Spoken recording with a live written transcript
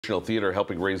Bushnell Theater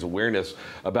helping raise awareness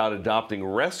about adopting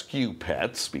rescue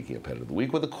pets, speaking of Pet of the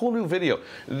Week, with a cool new video.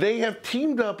 They have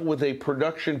teamed up with a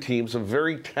production team, some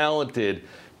very talented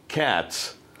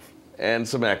cats, and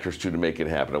some actors too to make it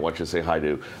happen. I want you to say hi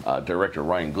to director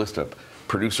Ryan Glistrup,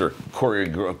 producer,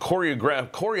 choreographer,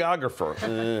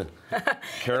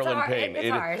 Carolyn Payne. It's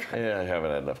hard. Yeah, I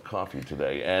haven't had enough coffee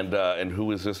today. And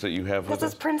who is this that you have with us?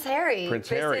 This is Prince Harry. Prince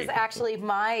Harry. This is actually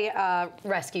my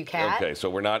rescue cat. Okay, so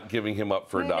we're not giving him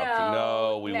up for adoption.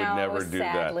 No, we would never do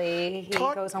that. Sadly, he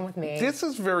goes home with me. This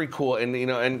is very cool, and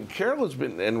and Carol has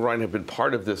been and Ryan have been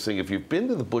part of this thing. If you've been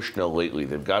to the Bushnell lately,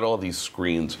 they've got all these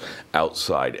screens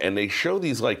outside, and they show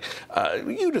these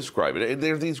you describe it.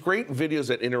 There's these great videos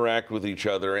that interact with each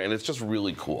other, and it's just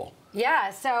really cool. Yeah,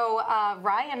 so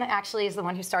Ryan actually is the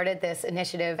one who started this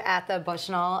initiative at the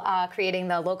Bushnell, creating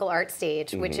the Local Art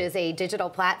Stage, which is a digital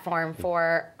platform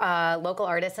for local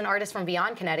artists and artists from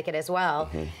beyond Connecticut as well.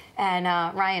 And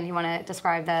Ryan, you want to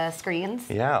describe the screens?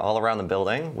 Yeah, all around the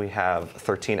building, we have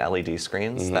 13 LED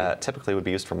screens that typically would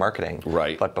be used for marketing.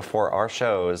 Right. But before our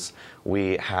shows,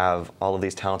 we have all of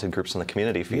these talented groups in the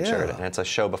community featured, and it's a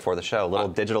show before the show. Little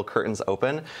digital curtains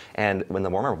open, and in the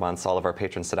warmer months, all of our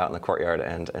patrons sit out in the courtyard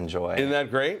and enjoy. Isn't that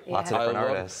great? Yeah. Lots of different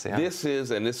artists. Yeah. This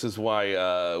is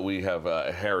why we have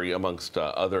Harry amongst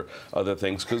other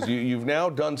things, because you've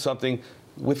now done something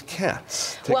with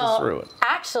cats. Take us through it.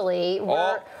 Actually,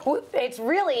 it's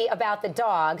really about the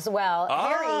dogs. Well,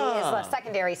 Harry is the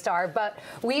secondary star, but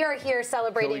we are here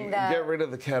celebrating get rid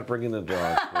of the cat, bring in the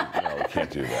dog. No, we can't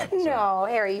do that. No,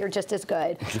 Harry, you're just as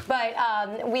good. But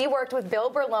we worked with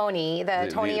Bill Berloni, the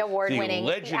Tony Award-winning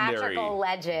theatrical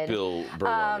legend. Bill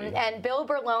Berloni. And Bill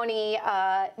Berloni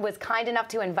was kind enough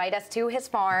to invite us to his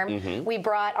farm. We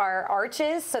brought our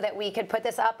arches so that we could put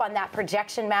this up on that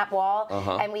projection map wall,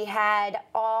 and we had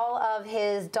all of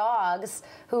his dogs,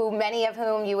 many of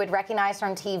whom you would recognize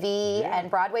from TV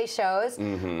and Broadway shows.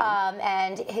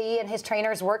 And he and his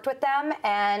trainers worked with them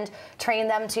and trained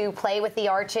them to play with the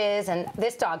arches. And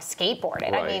this dog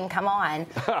skateboarded. I mean, come on.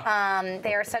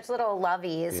 They are such little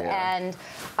loveys. And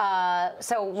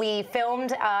so we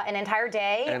filmed an entire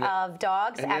day of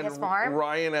dogs at his farm.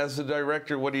 Ryan, as the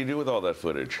director, what do you do with all that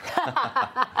footage?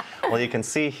 Well, you can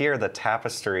see here the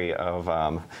tapestry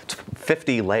of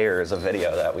 50 layers of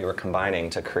video that we were combining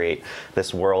to create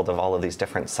this world of all of these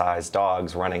different sized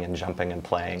dogs running and jumping and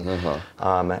playing.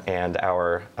 And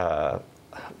our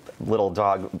little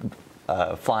dog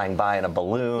flying by in a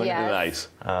balloon. Nice.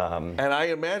 And I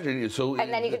imagine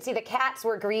And then you can see the cats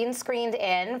were green screened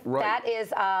in. That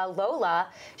is Lola.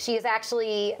 She is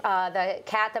actually the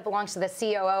cat that belongs to the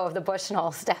COO of the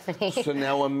Bushnell, Stephanie. So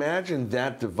now imagine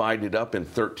that divided up in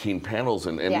 13 panels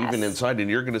and even inside, and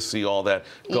you're going to see all that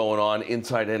going on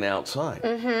inside and outside.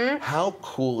 How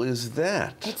cool is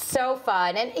that? It's so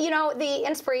fun. And you know, the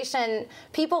inspiration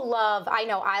people love, I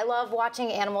know I love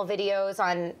watching animal videos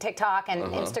on TikTok and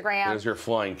Instagram. There's your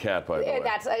flying cat, by the way.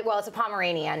 Well, it's a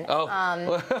Pomeranian. Oh.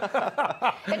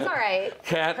 It's all right.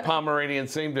 Cat, Pomeranian,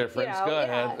 same difference. Go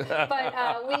ahead.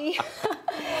 But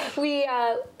we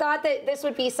thought that this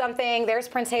would be something, there's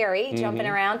Prince Harry jumping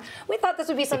around. We thought this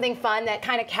would be something fun that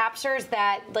kind of captures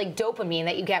that dopamine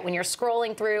that you get when you're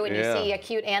scrolling through and you see a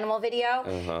cute animal video.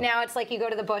 Now it's like you go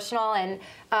to the Bushnell and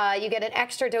you get an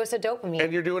extra dose of dopamine.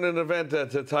 And you're doing an event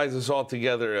that ties us all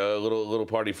together, a little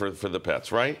party for the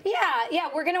pets, right? Yeah,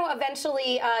 we're going to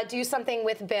eventually do something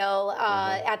with Bill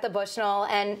at the Bushnell,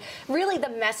 and really the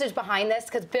message behind this,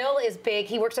 because Bill is big,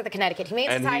 he works with the Connecticut Humane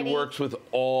Society. And he works with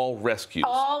all rescues.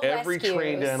 Every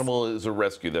trained animal is a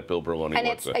rescue that Bill Berloni works with. And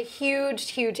it's a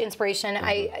huge, huge inspiration.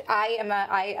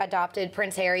 I adopted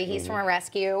Prince Harry. He's from a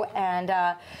rescue, and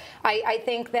I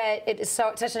think that it is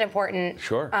such an important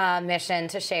mission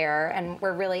to share, and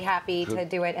we're really happy to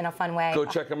do it in a fun way. Go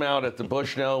check them out at the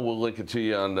Bushnell. We'll link it to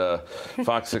you on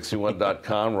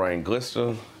fox61.com. Ryan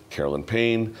Glistrup, Carolyn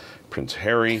Payne, Prince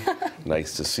Harry,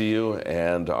 nice to see you,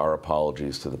 and our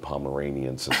apologies to the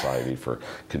Pomeranian Society for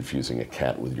confusing a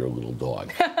cat with your little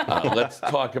dog. Let's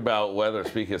talk about weather.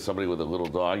 Speaking of somebody with a little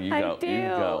dog, you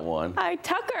got one.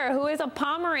 Tucker, who is a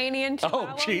Pomeranian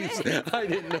Chihuahua. Oh, jeez, I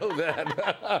didn't know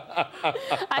that.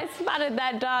 I spotted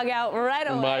that dog out right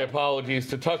away. My apologies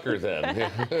to Tucker then.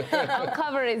 I'll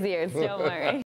cover his ears, don't worry.